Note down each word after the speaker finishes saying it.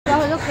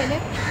বলো খেলে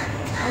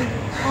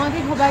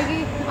আমাদের সবাইকে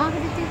আমাকে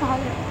দেখতে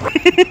ভালো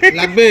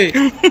লাগবে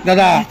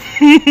দাদা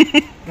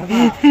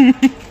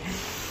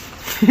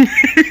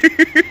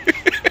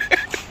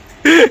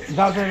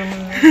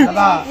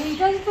দাদা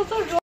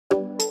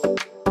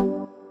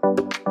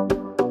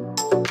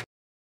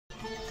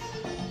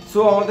সো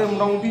আমাদের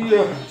মোটামুটি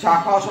চা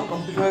খাওয়া সব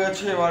কমপ্লিট হয়ে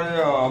গেছে। এবার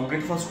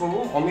ব্রেকফাস্ট করবো।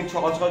 অমিত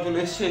সকাল সকাল চলে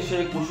এসছে, এসে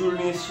কচুরি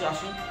নিয়ে এসছে,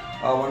 আসে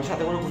মানে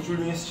সাথে করে কচুরি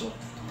নিয়ে এসছে।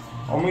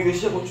 অমিত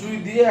এসে কচুরি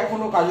দিয়ে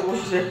এখনো কাজে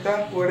বসেছে, একটা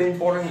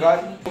ইম্পর্টেন্ট কাজ।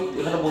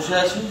 এখানে বসে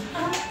আছে,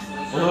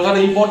 ওখানে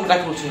ইম্পর্টেন্ট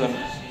কাজ করছে। এখানে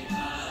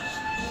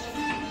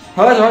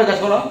হ্যাঁ সবাই কাজ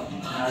করো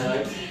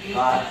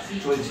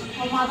চলছে।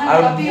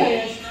 আর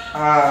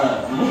হ্যাঁ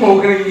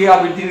ওখানে গিয়ে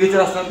আবির দিয়ে দিয়েছে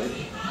রাস্তাতে,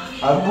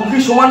 আর বুকি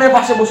সমানে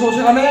পাশে বসে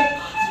বসে এখানে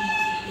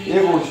এ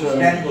করছে,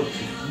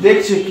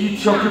 দেখছে কি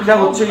সব ঠিকঠাক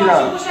হচ্ছে কিনা।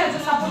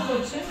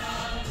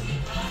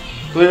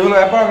 তো এগুলো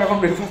ব্যাপার। এখন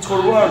ব্রেকফাস্ট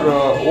করবো, আর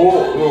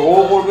ও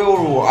করবে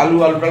ওর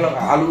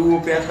আলু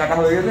পেঁয়াজ কাটা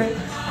হয়ে গেছে,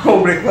 ও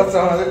ব্রেকফাস্ট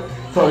আমাদের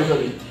সরি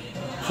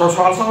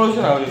সকাল সকাল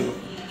হয়েছে না ওইগুলো।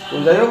 তো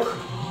যাই হোক,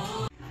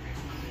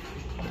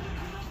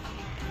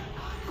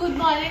 good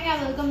morning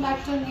and welcome back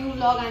to new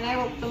blog and I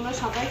hope তোমরা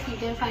সবাই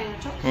ফিট এন্ড ফাইন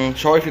আছো।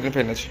 সবাই ফিট এন্ড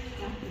ফাইন আছে।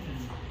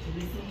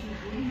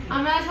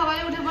 আমরা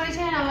সকালে উঠে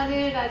পড়েছি,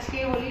 আমাদের আজকে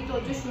হোলি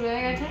তোরজোর শুরু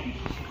হয়ে গেছে।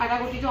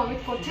 কাটাকুটি তো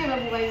অমিত করছে, এবার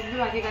মোবাইল দিয়ে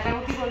বাকি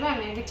কাটাকুটি করবে,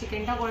 আমি আগে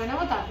চিকেনটা করে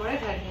নেবো, তারপরে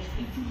ফ্রাইড রাইস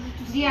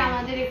দিয়ে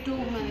আমাদের একটু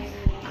মানে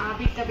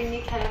আবির টাবির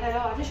নিয়ে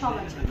খেলাও আছে, সব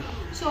আছে।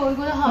 সো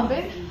ওইগুলো হবে,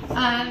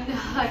 অ্যান্ড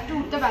একটু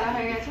উঠতে বেলা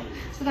হয়ে গেছে।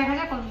 তো দেখা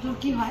যাক কতদূর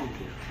কি হয়।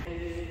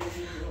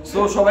 সো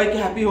সবাইকে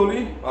হ্যাপি হোলি,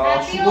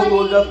 শুভ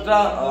দোলযাত্রা,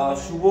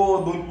 শুভ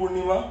দোল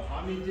পূর্ণিমা।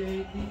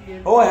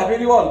 ও হ্যাপি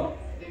হোলি বল,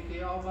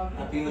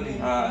 হ্যাপি হোলি।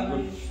 হ্যাঁ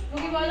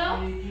বুকি বলো,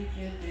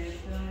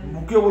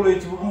 বুকে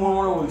বলেছি, বুকে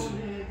মনে বলছি।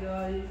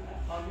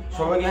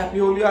 সবাইকে হ্যাপি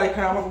হোলি। আর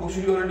এখানে আমার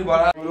কচুরি অলরেডি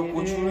বাড়া হলো,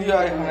 কচুরি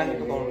আর এখানে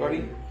একটা তরকারি।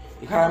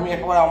 এখানে আমি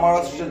একবার আমার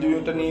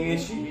দুইটা নিয়ে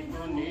নিয়েছি।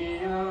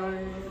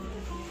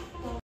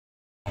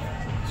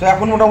 তো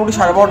এখন মোটামুটি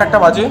 12:30 একটা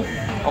বাজে।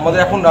 আমাদের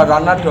এখন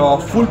রান্নার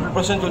ফুল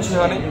প্রিপারেশন চলছে।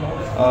 এখানে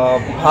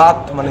ভাত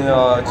মানে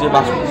যে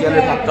বাসমতি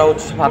চালের ভাতটা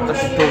হচ্ছে, ভাতটা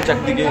সিদ্ধ হচ্ছে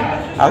একদিকে,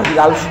 আর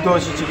একদিকে আলু সিদ্ধ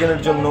হচ্ছে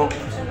চিকেনের জন্য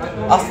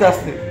আস্তে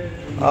আস্তে।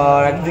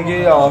 আর একদিকে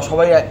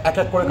সবাই এক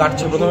এক করে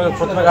কাটছে।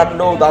 প্রথমে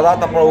কাটলো দাদা,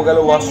 তারপর ও গেল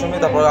ওয়াশরুমে,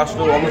 তারপরে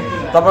আসলো অমিত,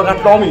 তারপর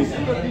কাটলো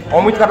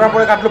অমিত কাটার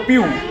পরে কাটলো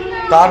পিউ,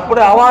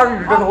 তারপরে আবার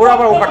রিটার্ন ওরা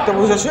আবার ও কাটতে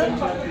বসেছে।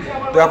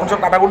 তো এখন সব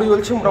কাটাকুটি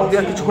চলছে। মোটামুটি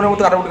আর কিছুক্ষণের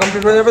মধ্যে কাটাকুটি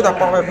কমপ্লিট হয়ে যাবে,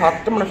 তারপর হবে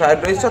ভাতটা মানে ফ্রাইড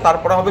রাইসটা,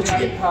 তারপরে হবে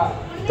চিকেন।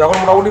 তো এখন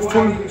মোটামুটি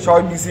ফুল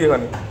সবাই বিসি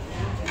এখানে।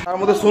 তার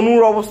মধ্যে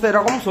সোনুর অবস্থা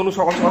এরকম, সোনু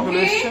সকাল সকাল চলে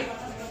এসছে।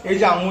 এই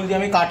যে আঙুল দিয়ে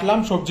আমি কাটলাম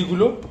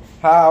সবজিগুলো।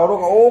 হ্যাঁ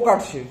ও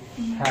কাটছে।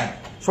 হ্যাঁ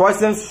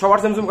সবার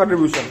সেম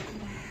কন্ট্রিবিউশন।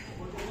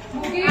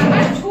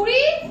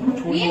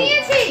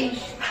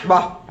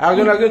 বাহ,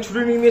 একজন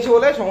ছুরি নিয়ে নিয়েছে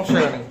বলে সমস্যা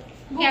নেই।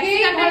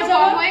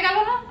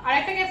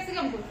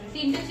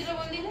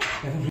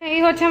 এই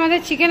হচ্ছে আমাদের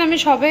চিকেন। আমি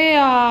সবে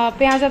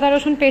পেঁয়াজ আদা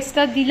রসুন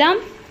পেস্টটা দিলাম,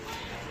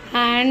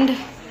 অ্যান্ড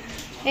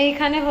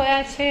এইখানে হয়ে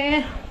আছে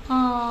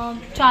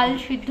চাল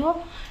সিদ্ধ,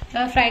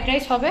 ফ্রাইড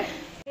রাইস হবে।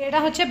 এটা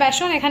হচ্ছে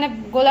বেসন, এখানে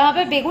গোলা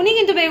হবে বেগুনি,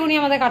 কিন্তু বেগুনি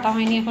আমাদের কাটা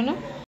হয়নি এখনো।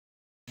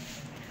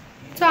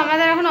 তো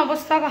আমাদের এখন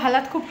অবস্থা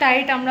হালাত খুব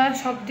টাইট, আমরা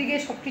সব দিকে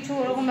সব কিছু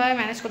ওরকমভাবে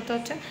ম্যানেজ করতে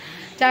হচ্ছে।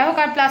 যাই হোক,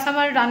 আর প্লাস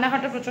আমার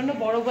রান্নাঘরটা প্রচণ্ড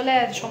বড় বলে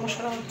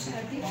সমস্যাটা হচ্ছে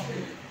আর কি।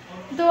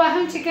 তো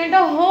এখন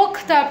চিকেনটা হোক,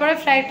 তারপরে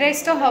ফ্রাইড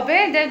রাইসটা হবে,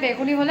 দেন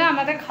বেগুনি হলে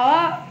আমাদের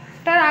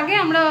খাওয়াটার আগে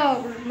আমরা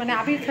মানে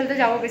আবির খেলতে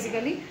যাবো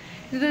বেসিক্যালি।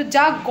 কিন্তু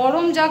যা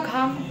গরম, যা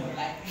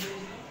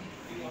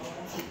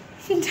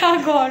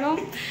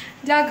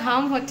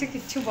ঘাম হচ্ছে,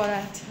 কিচ্ছু বলা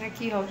যাচ্ছে না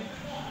কি হবে।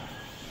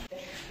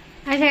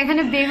 আচ্ছা,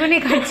 এখানে বেগুনি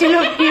খাচ্ছিল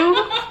কেউ,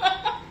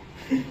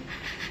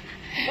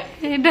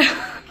 এটা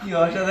কি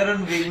অসাধারণ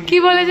বেগুনি। কি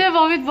বলেছে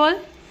অমিত বল?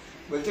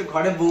 বলছে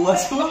ঘরে বউ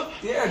আসবো,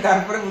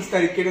 তারপরে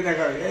মুস্তারি কেটে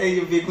দেখা হবে। এই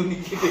যে বেগুনি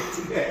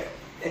কেটেছে,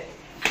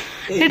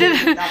 এটা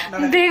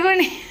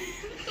বেগুনি,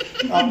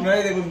 আপনারা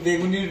দেখুন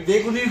বেগুন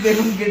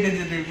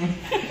কেটেছে, দেখুন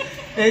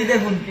এই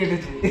দেখুন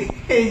কেটেছে,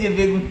 এই যে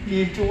বেগুন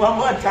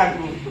চুমাবো আর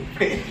চাকু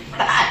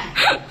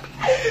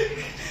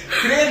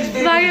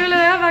বাকিগুলো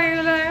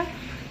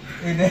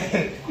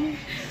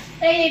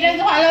এটা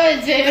তো ভালো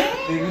হয়েছে,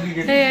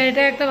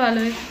 এটা একটা ভালো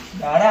হয়েছে।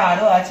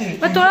 আরো আছে,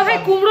 তোরা ভাই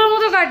কুমড়োর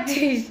মতো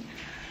কাটছিস।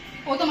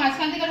 ও তো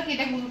মাঝখান থেকে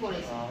কেটে গুঁড়ো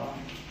করেছে।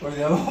 ওই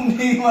দেখো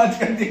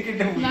মাঝখান থেকে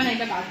কেটে না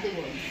এটা বাদ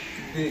দেবো।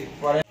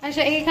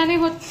 আচ্ছা,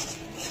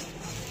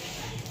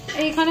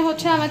 এইখানে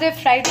হচ্ছে আমাদের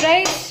ফ্রাইড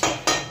রাইস।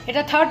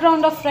 এটা third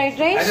round of fried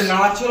rice. আচ্ছা,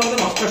 নাড়াচ্ছে আমাদের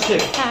মাস্টার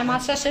শেফ। হ্যাঁ,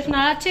 মাস্টার শেফ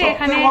নাড়াচ্ছে।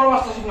 এখানে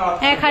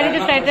এক হাঁড়িতে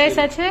ফ্রাইড রাইস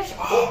আছে,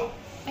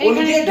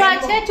 এইখানে একটু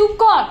আছে, চুপ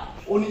কর।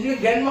 ও নিজেকে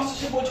গ্র্যান্ড মাস্টার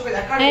শেফ বলছে,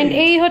 দেখা। এন্ড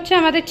এই হচ্ছে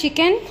আমাদের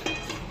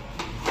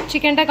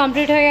চিকেনটা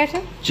কমপ্লিট হয়ে গেছে।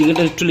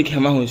 চিকেনটা একটু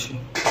ঘেমা হয়েছে।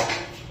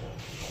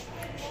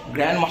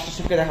 গ্র্যান্ড মাস্টার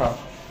শেফকে দেখা।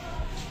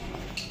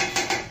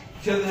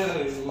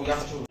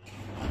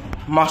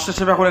 মাস্টার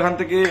শেফ এখন এখান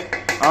থেকে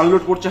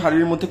আনলোড করছে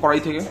হাড়ির মধ্যে,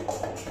 কড়াই থেকে।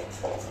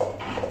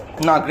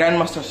 না, গ্র্যান্ড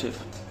মাস্টার শেফ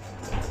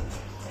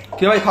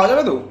কে ভাই, খাওয়া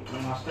যাবে তো?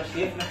 মাস্টার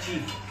শেফ না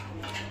চিফ?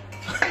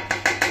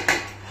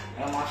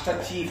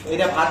 মাস্টার চিফ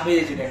এটা ভাত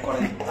ভেজেছে দেখ করে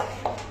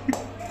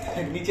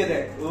নিচে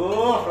দেখ ও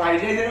ফ্রাইড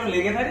রাইস এরকম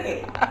লেগে থাকে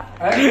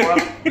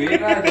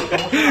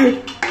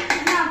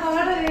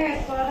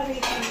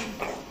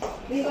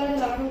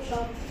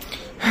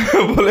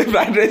বলে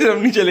ফ্রাইড রাইস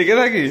এরকম নিচে লেগে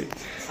থাকে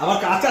আবার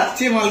কাঁচা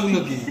আসছে মালগুলো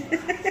কি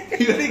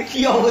এবারে কি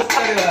অবস্থা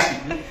রে ভাই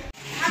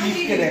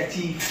চিফকে দেখ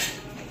চিফ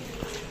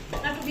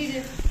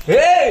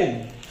এই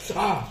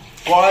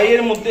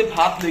কড়াইয়ের মধ্যে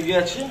ভাত লেগে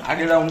আছে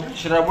আগের রাউন্ডে,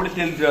 সেটার উপরে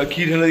তেল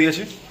ঘি ঢেলে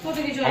দিয়েছে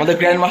আমাদের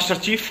গ্র্যান্ড মাস্টার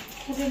চিফ।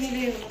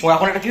 ও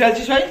এখন একটা কি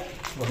ঢালছিস ভাই?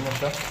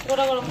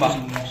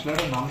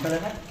 মশলাটার নামটা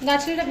দেখা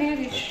গাছটা ভেঙে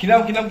দিস। কি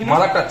নাম কি নাম কি নাম?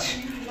 মালার টাচ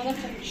বাবা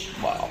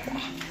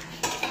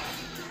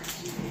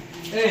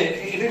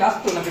এটা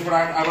রাস্তো নাকি পরে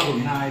আবার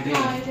করবি না এটা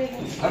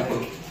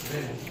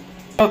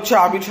হচ্ছে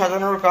আবির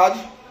সাজানোর কাজ।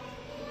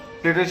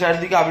 প্লেটের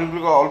চারিদিকে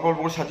আবিরগুলোকে অল্প অল্প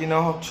করে সাজিয়ে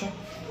নেওয়া হচ্ছে।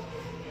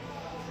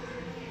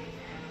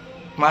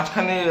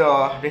 মাঝখানে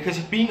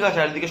রেখেছে পিঙ্ক আর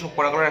চারিদিকে সব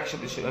কড়া কড়া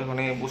একসাথে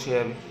এখানে বসে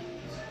যাবে।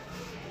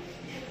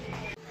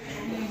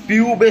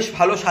 পিউ বেশ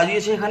ভালো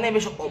সাজিয়েছে, এখানে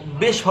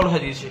বেশ ভালো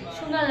সাজিয়েছে।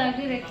 সুন্দর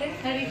লাগছে দেখতে।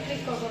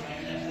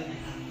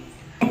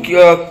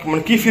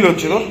 মানে কি ফিল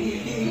হচ্ছে তোর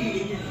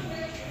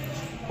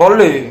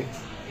বললে?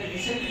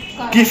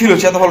 কি ফিল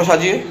হচ্ছে এত ভালো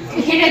সাজিয়ে?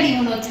 এটা কি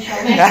মনে হচ্ছে সব?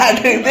 হ্যাঁ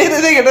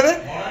দেখ এটা দে।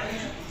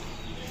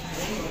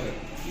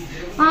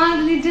 আর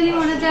লিটারালি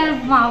মনে হচ্ছে আর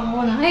ভাববো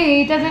না।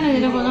 এইটাতে না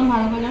যেটা বললাম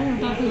ভালো কালার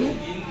ওটা তুলে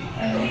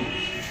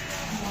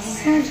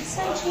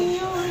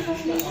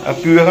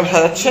পিউ এখন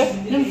সাজাচ্ছে।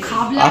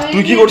 খাবলা আর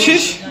তুই কি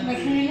করছিস?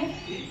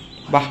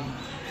 বাহ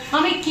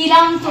আমি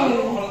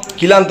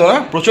কিলাম তো না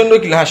প্রচন্ড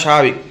কিলা। হ্যাঁ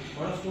স্বাভাবিক।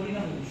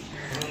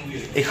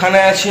 এখানে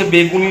আছে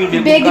বেগুনির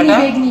বেগুন কাটা।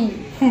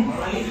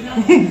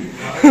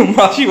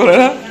 মাসি বলে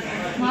না?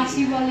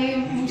 মাসি বলে,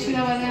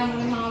 মুর্শিদাবাদে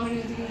আমাদের মা বাড়ি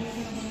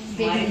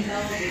বেগুনি।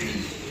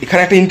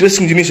 এখানে একটা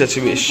ইন্টারেস্টিং জিনিস আছে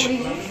বেশ।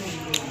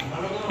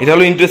 এটা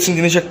হলো ইন্টারেস্টিং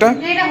জিনিস একটা।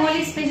 এটা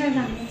হোলি স্পেশাল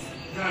সানরাইজ।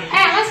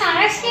 আমার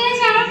সানরাইজ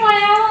কিনেছে আমার পরে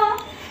যাবো।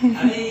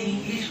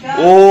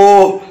 ও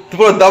তো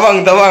দাবাং।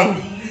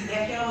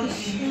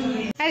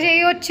 আচ্ছা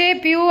এই হচ্ছে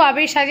পিউ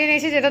আবির সাজিয়ে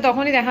নিয়েছে, যেটা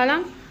তখনই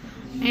দেখালাম।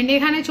 এন্ড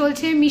এখানে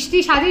চলছে মিষ্টি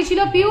সাজিয়েছিল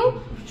পিউ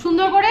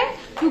সুন্দর করে,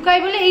 টুকাই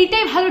বলে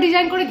এইটাই ভালো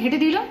ডিজাইন করে ঘেটে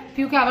দিল।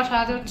 পিউকে আবার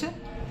সাজাতে হচ্ছে।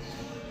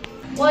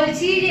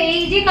 বলছি যে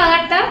এই যে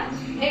কালারটা,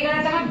 এই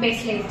কালারটা আমার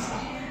বেস্ট লেগেছে।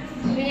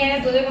 তুমি জানো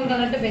তোদের কোন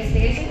কালারটা বেস্ট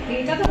লেগেছে?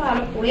 এইটা তো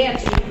ভালো পড়ে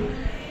আছে।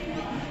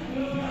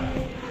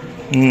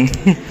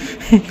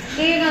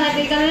 এই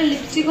কালারে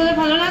লিপস্টিক হলে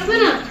ভালো লাগবে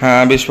না?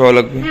 হ্যাঁ বেশ ভালো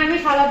লাগবে। হ্যাঁ আমি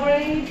সাদা পরে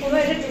পুরো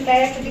এটা টুকাই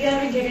একটা দিকে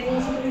আমি ঘেটে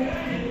নিয়েছি।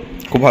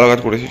 খুব ভালো কাজ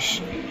করেছিস।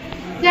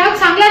 যাই হোক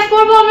সানগ্লাস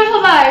পরবো আমরা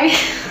সবাই।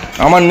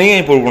 আমার নেই,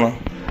 আমি পরবো না।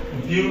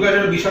 পিউ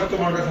গাছের বিষাক্ত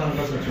মার্কা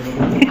সানগ্লাস আছে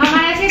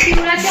আমার আছে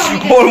পিউর আছে অনেক।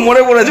 ওর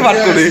মনে পড়েছে ভাত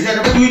করে।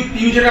 তুই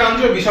পিউ যেটা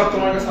আনছো বিষাক্ত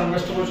মার্কা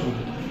সানগ্লাসটা পরে ছবি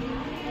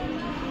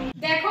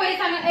দেখো এই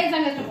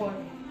সানগ্লাসটা পর।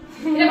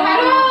 এটা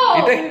ভালো।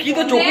 এটা কি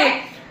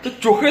তো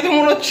চোখে তো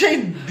মনে হচ্ছে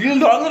দিল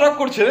ধড়াক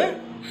করছে রে।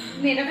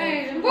 এটা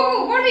বুকু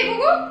পড়বি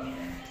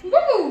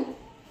বুকু।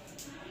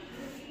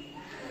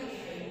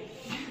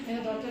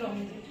 এটা দরকার রং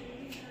দিতে।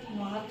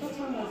 মারাত্মক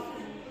সানগ্লাস।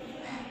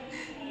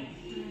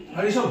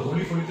 আরে সব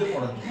হোলি ফলিতে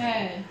পড়া।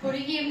 হ্যাঁ পরে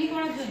কি এমনি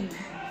করার জন্য।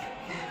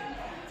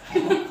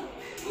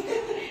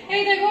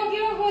 এই দেখো কি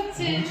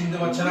হচ্ছে। চিনতে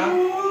পারছ না?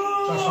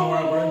 চশমা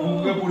পরা পরে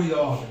বুকুকে পড়ি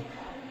দেওয়া হবে।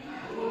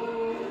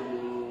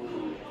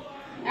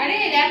 আরে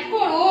র‍্যাপ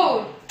করো।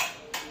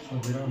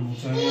 সব এরা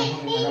মুসানি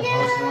এখন একটা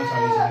ভালো সিনেমা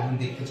চালিয়েছে, এখন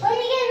দেখতে চাই।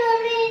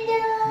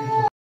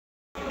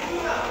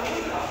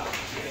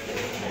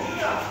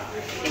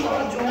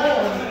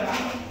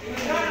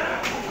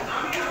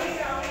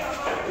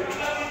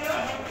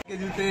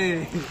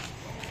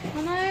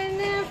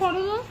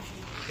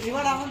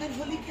 এবার আমাদের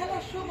হোলি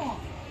খেলার সময়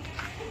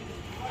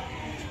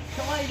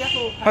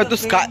দেখো হয়তো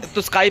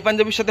স্কাই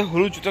পাঞ্জাবির সাথে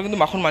হলুদ জুতা কিন্তু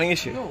মাখন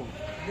মানিয়েছে।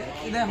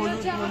 এটা হলুদ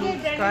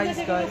স্কাই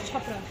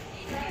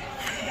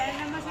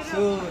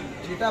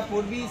যেটা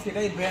পরবি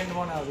সেটাই ব্র্যান্ড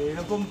বানাবে,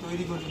 এরকম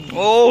তৈরি করবি।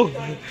 ও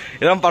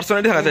এরকম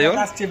পার্সোনালিটি থাকা চাই।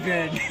 আসছে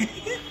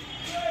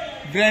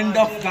ব্র্যান্ড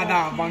অফ দাদা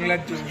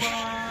বাংলার জন্য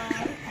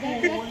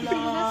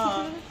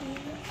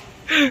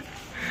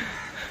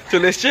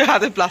চলে এসছে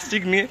হাতে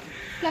প্লাস্টিক নিয়ে।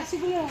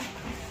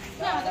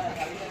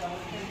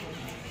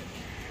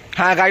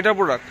 হ্যাঁ গাড়িটার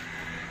উপর রাখ।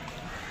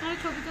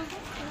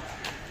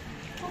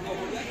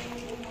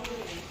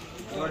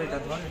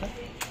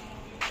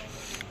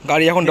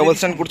 গাড়ি এখন ডাবল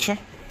স্ট্যান্ড করছে।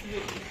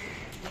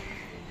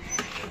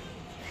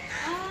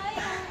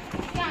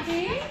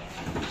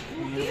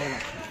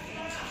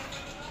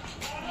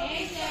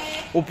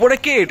 উপরে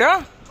কে এটা?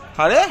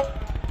 আরে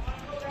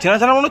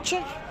চেনা মনে হচ্ছে।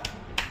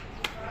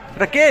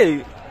 এটা কে?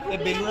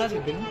 বেলুন আছে,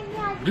 বেলুন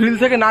গ্রিল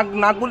থেকে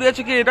নাক গুলি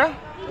আছে। কে এটা?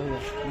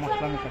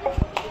 মশলা মেখা।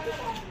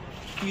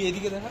 তুই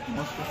এদিকে দেখা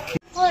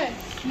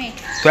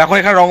তো এখন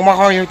এখানে রং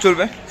মাখা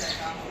চলবে।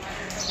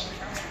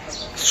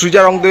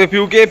 সৃজা রং দেবে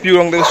পিউকে, পিউ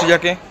রং দেবে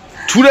সৃজাকে।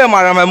 ছুঁড়ে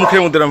মারা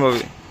মুখের মধ্যে এরম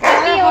ভাবে,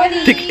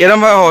 ঠিক এরম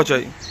ভাবে হওয়া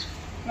চাই।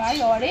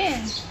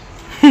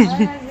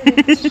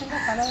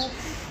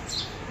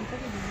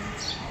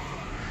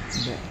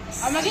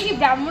 আমাকে কি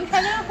ব্রাহ্মণ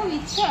সাজানোর খুব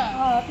ইচ্ছা।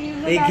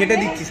 এই ঘেটে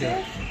দিচ্ছি স্যার।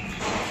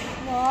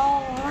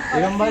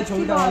 এরকম ভাই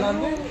ছবিটা ভালো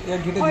হবে এর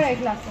ঘেটে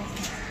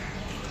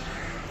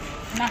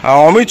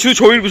অমিত শুধু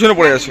ছবির পিছনে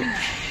পড়ে আছে।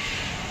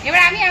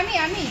 এবার আমি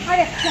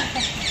আরে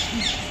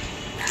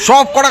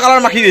সব কটা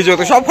কালার মাখিয়ে দিয়েছে,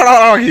 তো সব কটা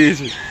কালার মাখিয়ে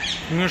দিয়েছে।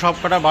 তুমি সব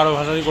কটা 12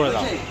 ভাষারই করে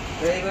দাও।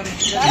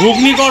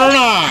 ঘুগনি করো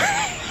না,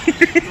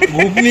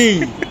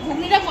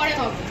 ঘুগনিটা পরে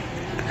হবে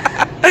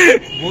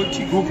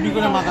বলছি ঘুগনি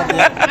করে মাখাতে।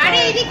 আরে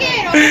এইদিকে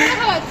রসগোল্লা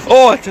খাওয়াচ্ছি। ও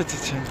আচ্ছা আচ্ছা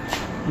আচ্ছা,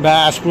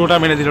 ব্যাস পুরোটা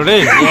মেরে দিল রে,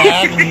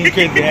 এক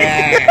মুখে দেখ।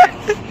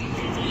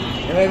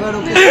 এবার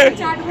ওকে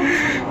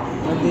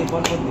দে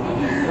পর পর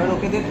দে, এবার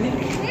ওকে দে তুই।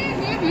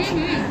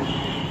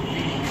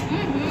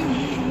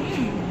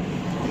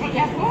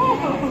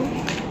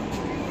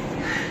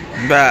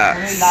 ব্যাস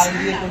লাল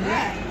দিয়ে করলে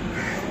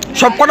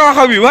সব কটা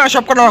মাখাবি, হ্যাঁ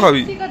সব কটা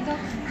মাখাবি।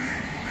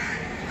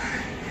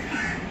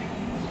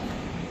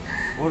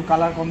 ওর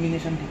কালার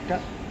কম্বিনেশন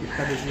ঠিকঠাক,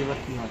 এটা দেখি এবার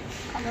কি হয়।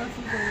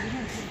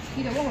 কি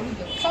দেবো? হলুদ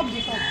দেবো, সব যে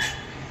সব।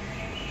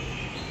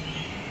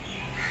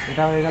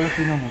 এটা হয়ে গেল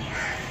তৃণমূল,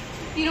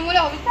 তৃণমূলে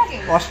হলুদ থাকে?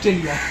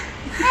 অস্ট্রেলিয়া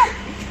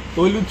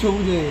হলুদ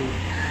সবুজে।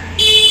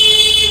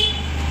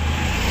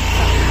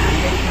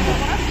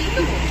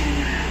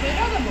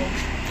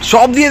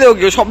 সব দিয়ে দে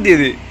ওকে, সব দিয়ে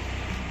দে।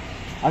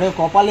 আরে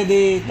কপালে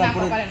দে,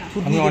 তারপরে কপালে না।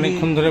 থুতনি আমি দে।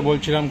 অনেকক্ষণ ধরে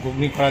বলছিলাম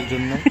ঘুগনি করার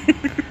জন্য,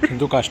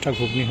 কিন্তু কাজটা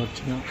ঘুগনি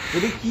হচ্ছে না।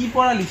 এটা কি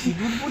পড়ালি,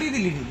 সিঁদুর পরিয়ে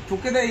দিলি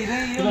তোকে? দে এটা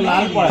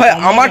লাল পড়া। ভাই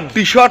আমার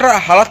টি শার্টের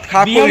হালাত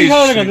খারাপ করে বিহারি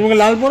খাওয়া দিয়েছে। তোমাকে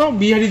লাল পরো,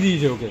 বিহারি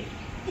দিয়েছে ওকে।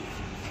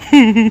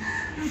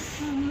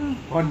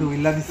 আর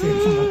দুইলা দিছে।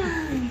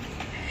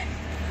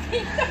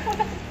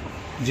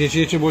 যে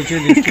চেয়েছে বলছে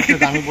লিপস্টিকটা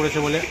দামি পড়েছে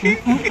বলে।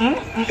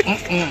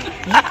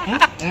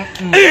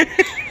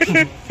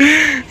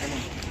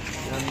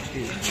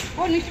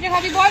 ও মিষ্টিটা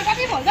খাবি? বল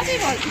কাকি, বল কাকি,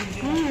 বল।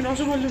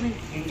 রসগোল্লা দিন।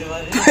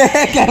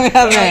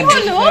 ক্যামেরাম্যান,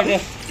 বলো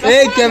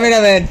এই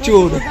ক্যামেরাম্যান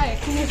চোর।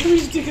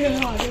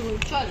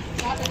 চল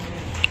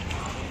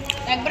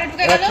একবারে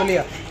ঢুকে গেল।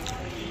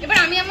 এবার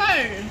আমি আমার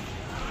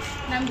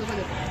নাম ঢুকে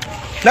দেবো।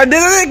 না দে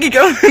দে দে, কি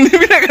কেন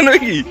নিবি না কেন?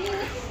 কি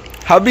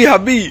হাবি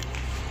হাবি?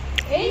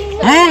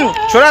 এই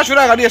সরা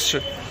সরা, গাড়ি আসছে।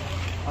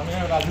 আমি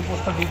রাজু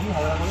পোস্টটা দিয়ে দিই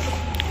হালকা করে।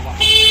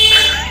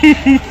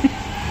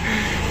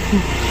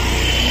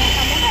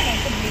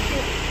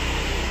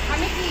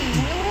 আমি কি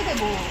মনে করে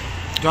দেবো?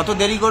 যত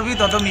দেরি করবি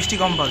তত মিষ্টি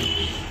কম পাবি।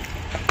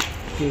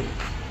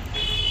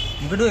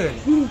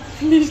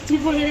 মিষ্টি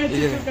পড়ে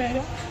গেছে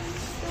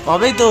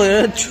হবেই তো,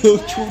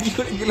 চুরি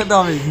করে গেলে তো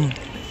হবে।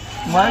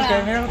 মার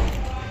ক্যামেরা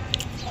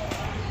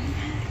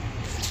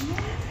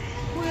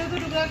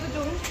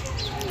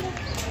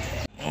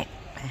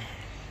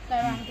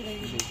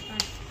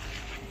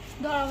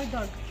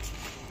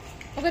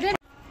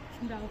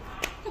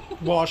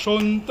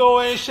বসন্ত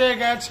এসে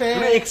গেছে,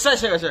 এক্সট্রা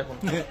এসে গেছে এখন।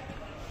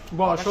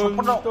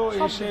 বসন্ত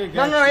এসে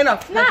না না গেছে।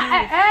 না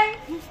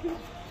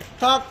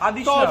থাক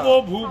আদিস না।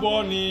 তব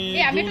ভুবনে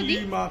এই আমি একটু ধুলি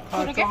দিই, মাখা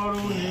ছোটকে।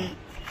 চরণে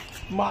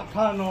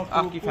মাথা নত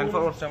কি ফ্যান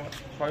ফর করছে আমার,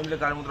 সবাই মিলে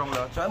গায়ের মধ্যে রং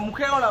লাগাচ্ছে, আমি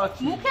মুখে রং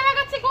লাগাচ্ছি। মুখে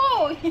লাগাচ্ছে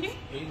কই?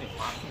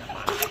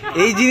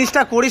 এই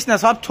জিনিসটা করিস না,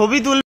 সব ছবি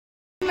তুল।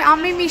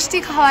 আমি মিষ্টি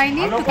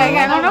খাওয়াইনি টুকাইকে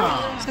এখনো,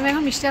 তুমি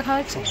এখন মিষ্টিটা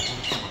খাওয়াচ্ছি।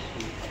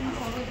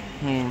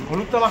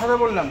 হলুদটা মাখাতে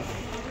বললাম,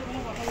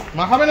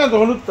 মাখাবে না তো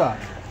হলুদটা?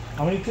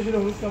 আমার ইচ্ছে ছিল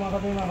হলুদটা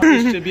মাখাতে না,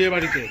 বিয়ে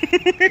বাড়িতে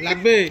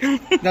লাগবে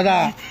দাদা।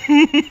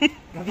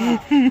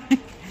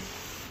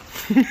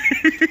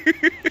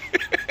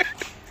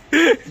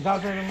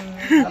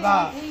 দাদা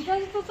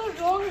এইটাই তো তোর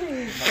রং রে,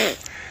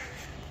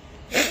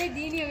 এটাই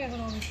দিইনি আমি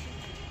এখনো মিষ্টি,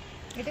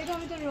 এটাই তো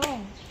আমি তোর রং।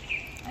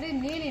 আরে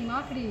নে নে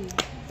মাখ রে।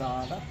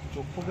 দাদা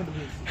চোখ পকেট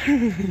দিয়েছি।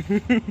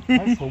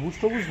 সবুজ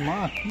সবুজ মা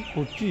কি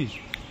করছিস?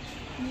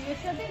 নীলের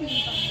সাথে নীল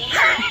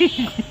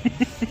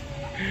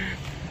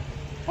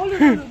হলুদ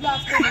হলুদ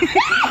লাস্ট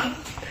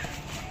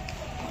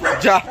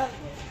যা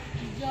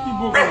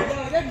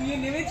নিয়ে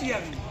নেমেছি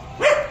আমি।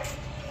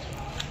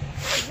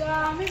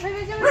 আমি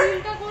ভেবেছি আমি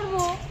নীলটা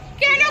করবো।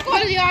 কেন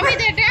করলি আমি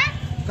এটা?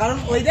 কারণ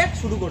ওই দেখ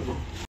শুরু করবো।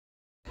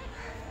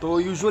 তো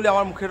ইউজুয়ালি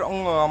আমার মুখের রং,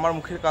 আমার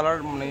মুখের কালার,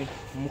 মানে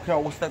মুখের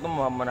অবস্থা একদম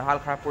মানে হাল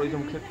খারাপ করে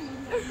দিয়েছে। মুখের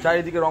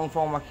চারিদিকে রং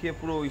ফং মাখিয়ে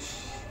পুরো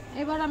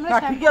এবার আমরা না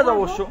ঠিকই আছে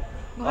অবশ্য।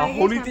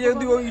 হোলিতে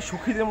যদি ওই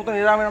সুখীদের মতন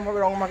এরম এরম ভাবে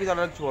রং মাখি,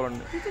 তাহলে কিছু বলার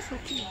নেই।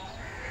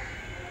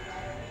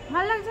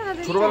 ভালো লাগছে না?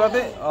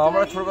 ছোটবেলাতে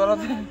আমরা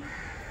ছোটবেলাতে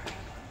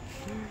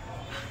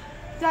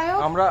যাই হোক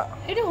আমরা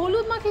এটা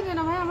হলুদ মাখিয়ে দে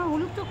না ভাই, আমার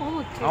হলুদ তো কম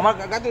হচ্ছে। আমার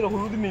গাতে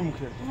হলুদ নেই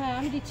মুখে। হ্যাঁ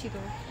আমি দিচ্ছি তো।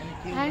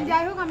 হ্যাঁ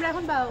যাই হোক আমরা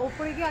এখন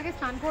ওপরে গিয়ে আগে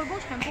স্নান করবো,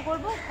 শ্যাম্পু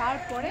করবো,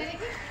 তারপরে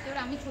এবার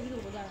আমি ছবি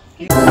তুলবো। দাঁড়া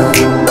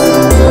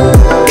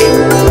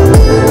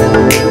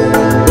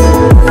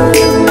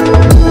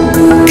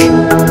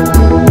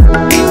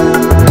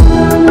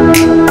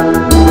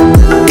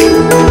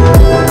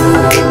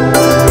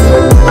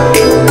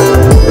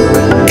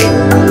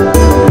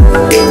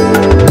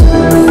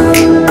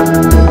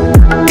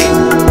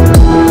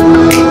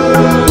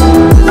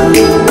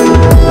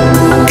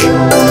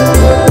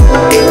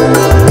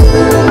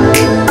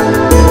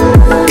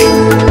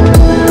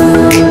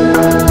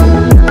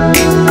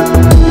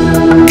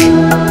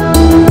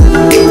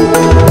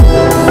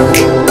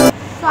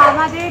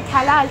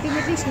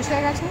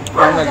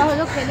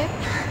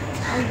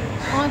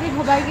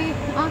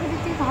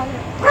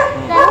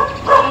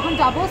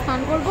যাবো,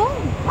 স্নান করবো,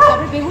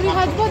 তারপরে বেগুনি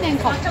ভাজবো, দেন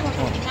খাবো।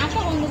 নাকটা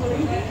বন্ধ করে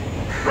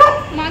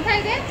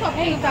মাথায় দেন সব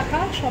টাকা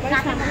সবাই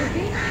স্নান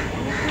করবি।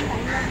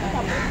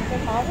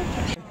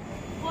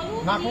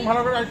 নাক মুখ ভালো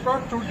করে রাইট কর,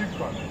 চুল ঠিক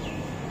কর,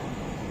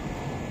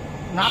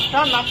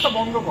 নাকটা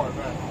বন্ধ কর।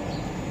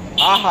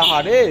 আহা হা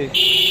রে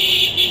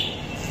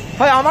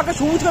ভাই, আমাকে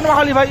সবুজ কেন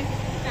মাখালি ভাই?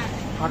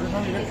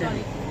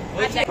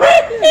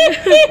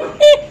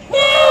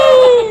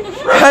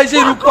 ভাই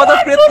সেই রূপকথা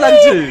প্রেত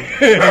লাগছে।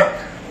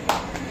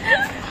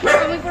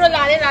 আমি পুরো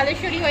লালে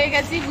লালেশ্বরী হয়ে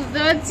গেছি, বুঝতে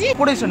পারছি।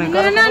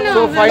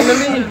 তো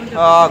ফাইনালি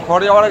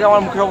ঘরে যাওয়ার আগে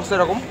আমার মুখের অবস্থা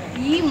এরকম।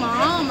 ই মা,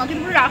 আমাকে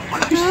পুরো রাগ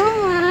করছে।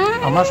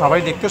 আমরা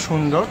সবাই দেখতে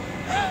সুন্দর,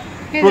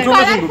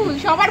 কালারফুল,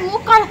 সবার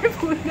মুখ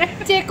কালারফুল।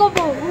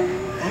 চেকোবো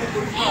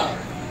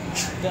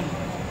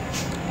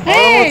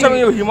আমি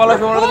হিমালয়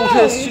ফিমালয় থেকে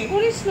উঠে এসেছি,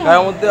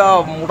 গায়ের মধ্যে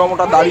মোটা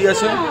মোটা দাড়ি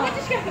আছে।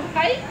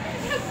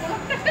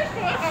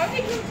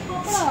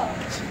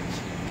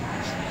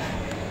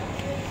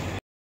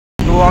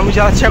 তো আমি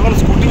যাচ্ছি এখন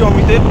স্কুটি,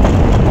 অমিতের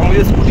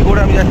স্কুটি করে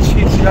আমি যাচ্ছি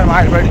শিলার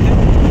মায়ের বাড়িতে।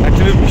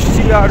 অ্যাকচুয়ালি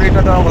বৃষ্টি আর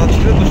এটা দেওয়ার কথা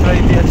ছিল, তো সেটা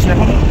দিতে যাচ্ছি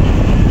এখন।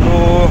 তো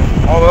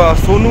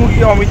সোনু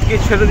গিয়ে অমিতকে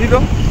ছেড়ে দিল,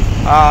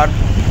 আর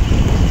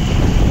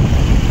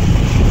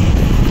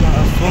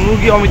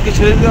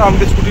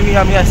অমিতের স্কুটি নিয়ে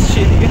আমি আসছি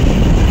এদিকে।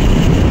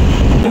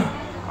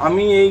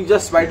 আমি এই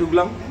জাস্ট বাড়ি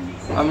ঢুকলাম।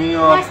 আমি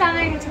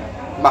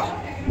বাহ,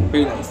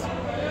 ভেরি নাইস।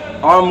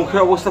 আমার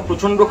মুখের অবস্থা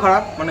প্রচণ্ড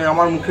খারাপ, মানে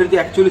আমার মুখের যে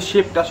অ্যাকচুয়ালি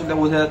শেপটা সেটা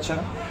বোঝা যাচ্ছে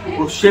না,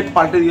 পুরো শেপ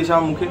পাল্টে দিয়েছে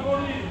আমার মুখে।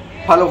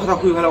 ভালো কথা,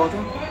 খুবই ভালো কথা।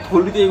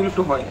 হোলিতে এগুলো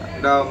একটু হয় না,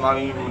 এটা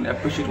আমি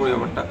অ্যাপ্রিসিয়েট করি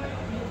ব্যাপারটা।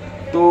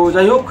 তো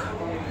যাই হোক,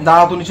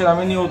 দাদা তো নিচে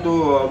নামেনি, ও তো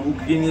বুক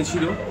গিয়ে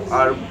নিয়েছিল।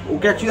 আর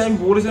ওকে অ্যাকচুয়ালি আমি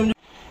বলেছিলাম যে,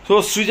 তো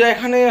সৃজা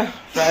এখানে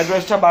ফ্রাইড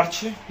রাইসটা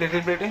বাড়ছে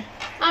প্লেটে।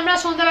 আমরা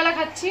সন্ধ্যাবেলা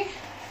খাচ্ছি।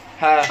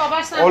 হ্যাঁ,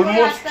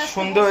 অলমোস্ট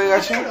সন্ধে হয়ে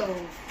গেছে।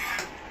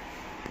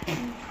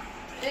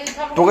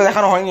 তোকে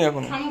দেখানো হয়নি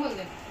এখন।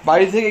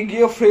 বাড়ি থেকে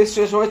গিয়ে ফ্রেশ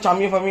হয়ে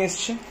চামিয়ে ফামিয়ে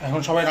এসছে। এখন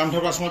সবাই রাম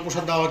ঠাকুর সময়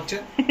প্রসাদ দেওয়া হচ্ছে।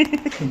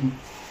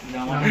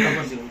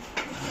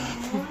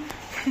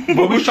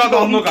 ভবিষ্যৎ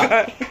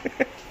অন্ধকার।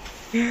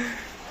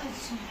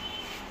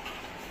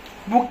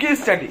 বুকি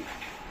স্টাডি।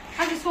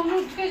 আচ্ছা,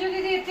 সমুদ্রকে যদি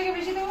এর থেকে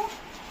বেশি দেবো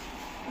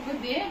ওকে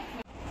দে।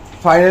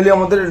 ফাইনালি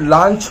আমাদের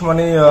লাঞ্চ,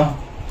 মানে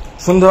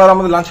সন্ধ্যাবেলা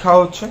আমাদের লাঞ্চ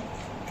খাওয়া হচ্ছে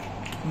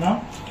না,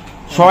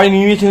 সবাই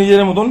নিয়ে নিয়েছে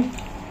নিজেদের মতন।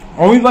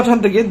 অমিত মাঝখান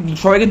থেকে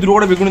সবাইকে দুটো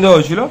করে বেগুনি দেওয়া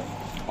হয়েছিল।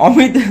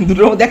 অমিত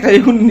দুটোর মধ্যে একটা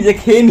বেগুন নিজে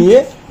খেয়ে নিয়ে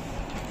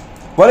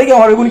বলে কি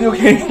আমার বেগুন কেউ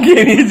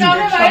খেয়ে নিয়েছি।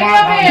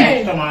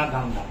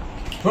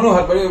 শোনো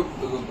হাত পাড়িয়ে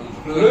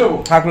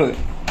থাকলো।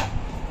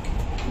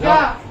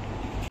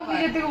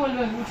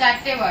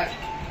 চারটে বার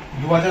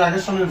 2000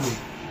 আগের সালের বই,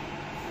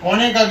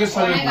 অনেক আগের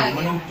সালের বই,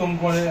 মানে উত্তম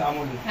করে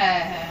আমলে।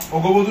 হ্যাঁ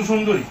অগবধূ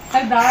সুন্দরী।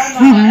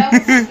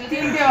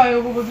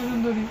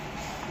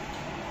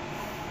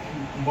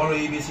 বলো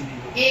ABCD।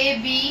 A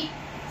B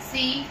C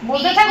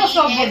বলতে থাকো,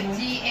 সব বলবো।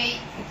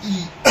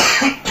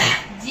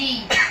 G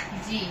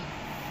G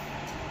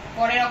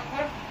পরের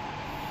অক্ষর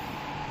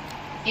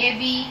A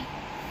B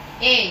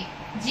A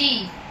G।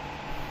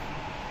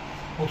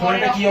 প্রথমে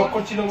এটা কি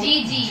অক্ষর ছিল?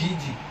 G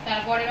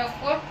তারপরের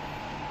অক্ষর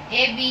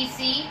A B C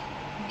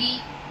D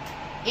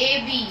A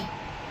B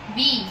B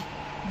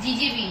G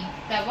G B,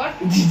 তারপর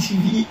G G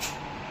B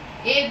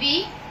A B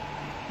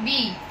B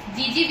G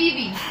G B B।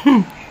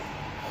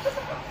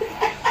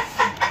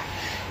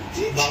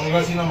 Bangla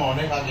cinema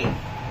অনেক আগে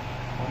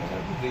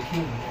দেখি।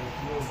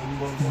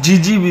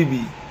 GGBB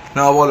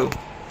না বলো।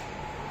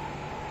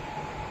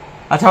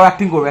 আচ্ছা,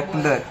 অ্যাক্টিং করবে,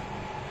 অ্যাক্টিংটা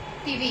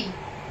টিভি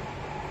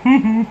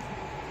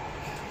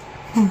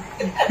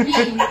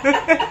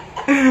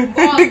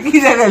কি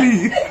দেখালি?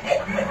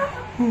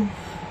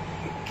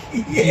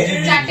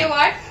 চারটে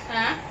ওয়ার্ড।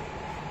 হ্যাঁ,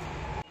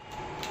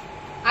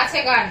 আছে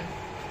গান।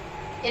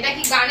 এটা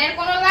কি গানের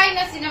কোন লাইন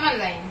না সিনেমার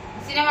লাইন?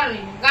 সিনেমার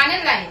লাইন,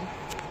 গানের লাইন।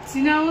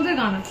 সিনেমার মধ্যে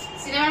গান আছে।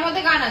 সিনেমার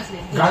মধ্যে গান আছে।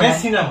 গানের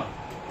সিনেমা।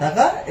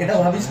 দাদা এটা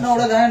ভাবিস না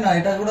ওরা জানে না,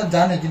 এটা ওরা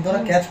জানে, কিন্তু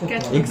ওরা ক্যাচ করতে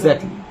পারে।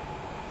 এক্স্যাক্টলি।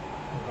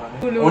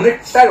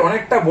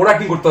 অনেকটা বড়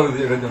অ্যাক্টিং করতে হবে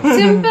এটার জন্য।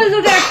 সিম্পল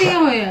দুটো অ্যাক্টিং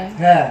হয়ে যায়।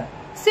 হ্যাঁ,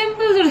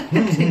 সিম্পল দুটো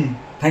অ্যাক্টিং।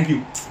 Thank you.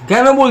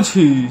 কেন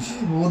বলছিস?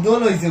 বদল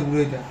হইছে পুরো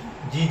এটা।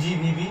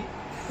 GGBB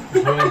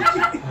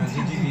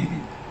GGBB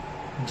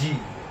জি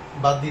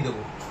বাদ দিয়ে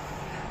দেবো।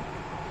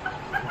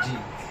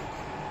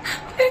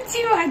 জি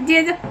বাদ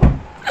দিয়ে দাও।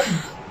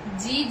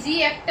 জি জি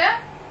একটা,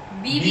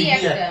 বিবি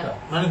একটা,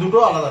 মানে দুটো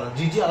আলাদা না।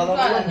 জিজি আলাদা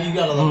হবে, বিবি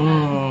আলাদা হবে।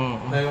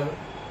 হয়ে গেল।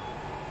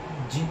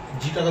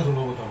 জি টাকা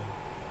ধরবো কোথাও।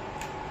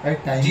 এই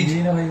টাইম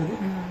দিই না ভাই ওদের।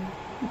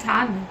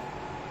 জান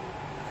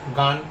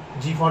গান,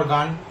 জি ফর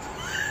গান।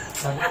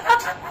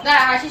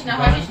 দাঁড়া, হাসিস না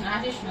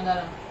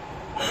দাঁড়া।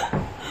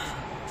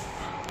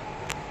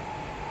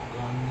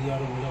 গান দিয়ে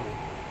আরো বোঝাবো।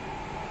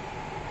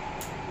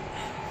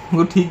 ও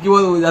ঠিকই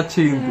বল যাচ্ছে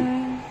কিন্তু।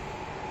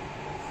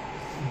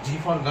 জি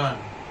ফর গান।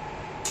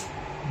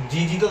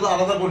 জি তো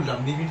আলাদা করলাম,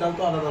 বিবিটাও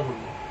তো আলাদা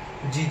করলাম।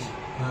 জি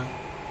হ্যাঁ,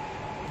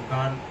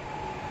 গান।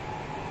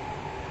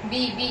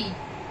 বি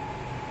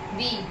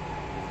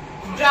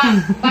ড্রাম,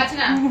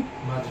 বাজনা।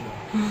 বাজনা।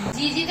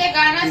 জিজিতে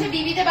গান আছে,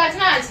 বিবিতে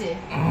বাজনা আছে।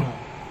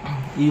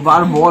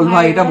 এবার বল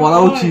ভাই, এটা বলা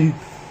উচিত।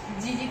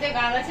 জিজিতে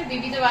গান আছে,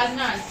 বিবিতে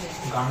বাজনা আছে।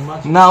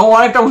 না, ও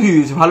অনেকটা বুঝিয়ে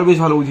দিয়েছে, ভালো, বেশ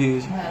ভালো বুঝিয়ে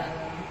দিয়েছে।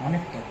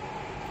 অনেকটা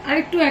আর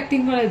একটু অ্যাক্টিং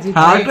করা যেত।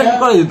 হ্যাঁ, আরেকটু একটু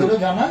করা যেত।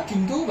 জানা,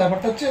 কিন্তু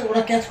ব্যাপারটা হচ্ছে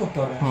ওরা ক্যাচ করতে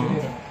পারে।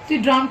 তুই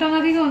ড্রামটা না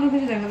দিকে অন্য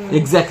কিছু দেখা যাবে।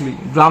 এক্স্যাক্টলি,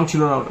 ড্রাম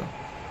ছিল না ওটা।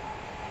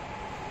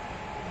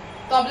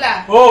 তবলা,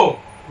 ও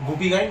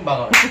গুপি গাইন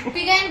বাগান,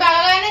 গুপি গাইন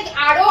বাগানে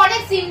আরো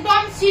অনেক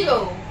সিম্পটমস ছিল,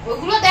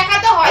 ওগুলো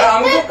দেখাতে হয়।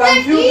 আমি তো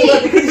কনফিউজ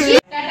হয়ে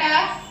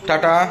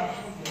টাটা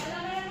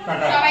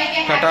টাটা, সবাইকে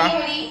টাটা হ্যাপি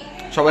হোলি,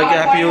 সবাইকে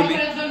হ্যাপি হোলি।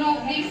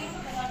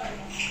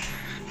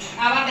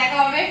 আবার দেখা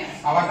হবে,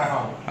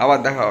 আবার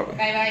দেখা হবে।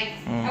 Bye bye.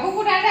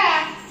 বুকু টাটা,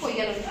 কই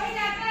গেল?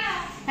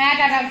 হ্যাঁ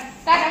টাটা,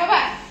 টাটা বাবা,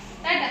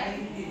 টাটা।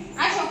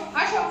 আসো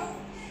আসো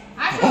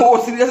আসো। ও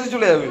সিরিয়াসলি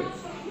চলে যাবে।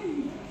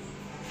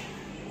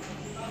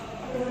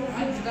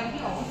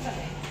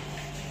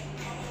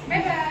 Bye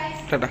bye,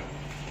 tata.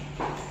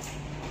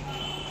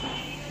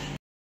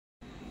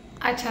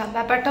 আচ্ছা,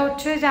 ব্যাপারটা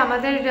হচ্ছে যে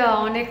আমাদের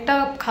অনেকটা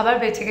খাবার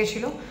বেঁচে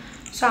গেছিলো,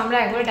 সো আমরা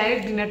একবারে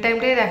ডাইরেক্ট ডিনার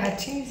টাইমটাই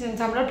দেখাচ্ছি। সিন্স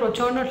আমরা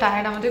প্রচণ্ড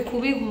টায়ার্ড, আমাদের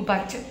খুবই ঘুম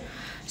পাচ্ছে,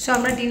 সো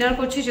আমরা ডিনার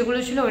করছি। যেগুলো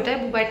ছিল ওটাই,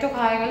 বুবাই তো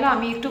খাওয়া গেলো,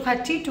 আমি একটু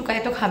খাচ্ছি, টুকাই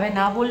তো খাবে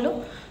না বললো,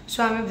 সো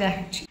আমি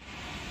দেখাচ্ছি।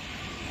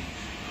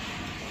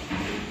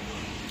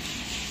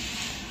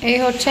 এই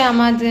হচ্ছে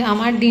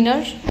আমার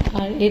ডিনার,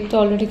 আর এর তো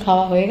অলরেডি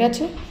খাওয়া হয়ে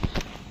গেছে।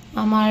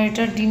 আমার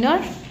এটা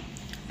ডিনার,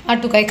 আর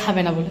টুকাই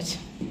খাবে না বলেছে।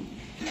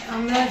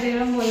 আমরা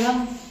যেরকম বললাম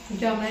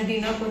যে আমরা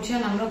ডিনার করছি,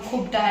 আর আমরা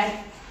খুব টায়ার্ড,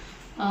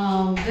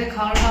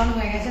 খাওয়ানো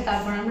হয়ে গেছে,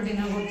 তারপর আমরা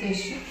ডিনার করতে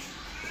এসেছি।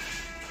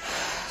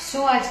 সো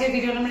আজকের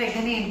ভিডিওটা আমরা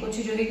এখানে এন্ড করছি।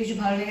 যদি কিছু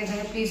ভালো লেগে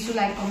থাকে please to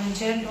like, comment,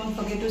 share, don't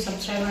forget to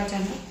subscribe our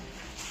channel.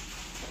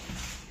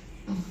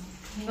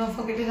 Don't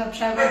forget to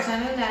subscribe our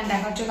channel and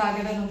দেখা হচ্ছে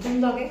আগের নতুন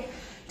ব্লগে।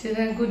 Till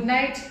then, good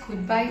night,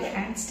 goodbye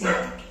and stay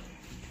tuned.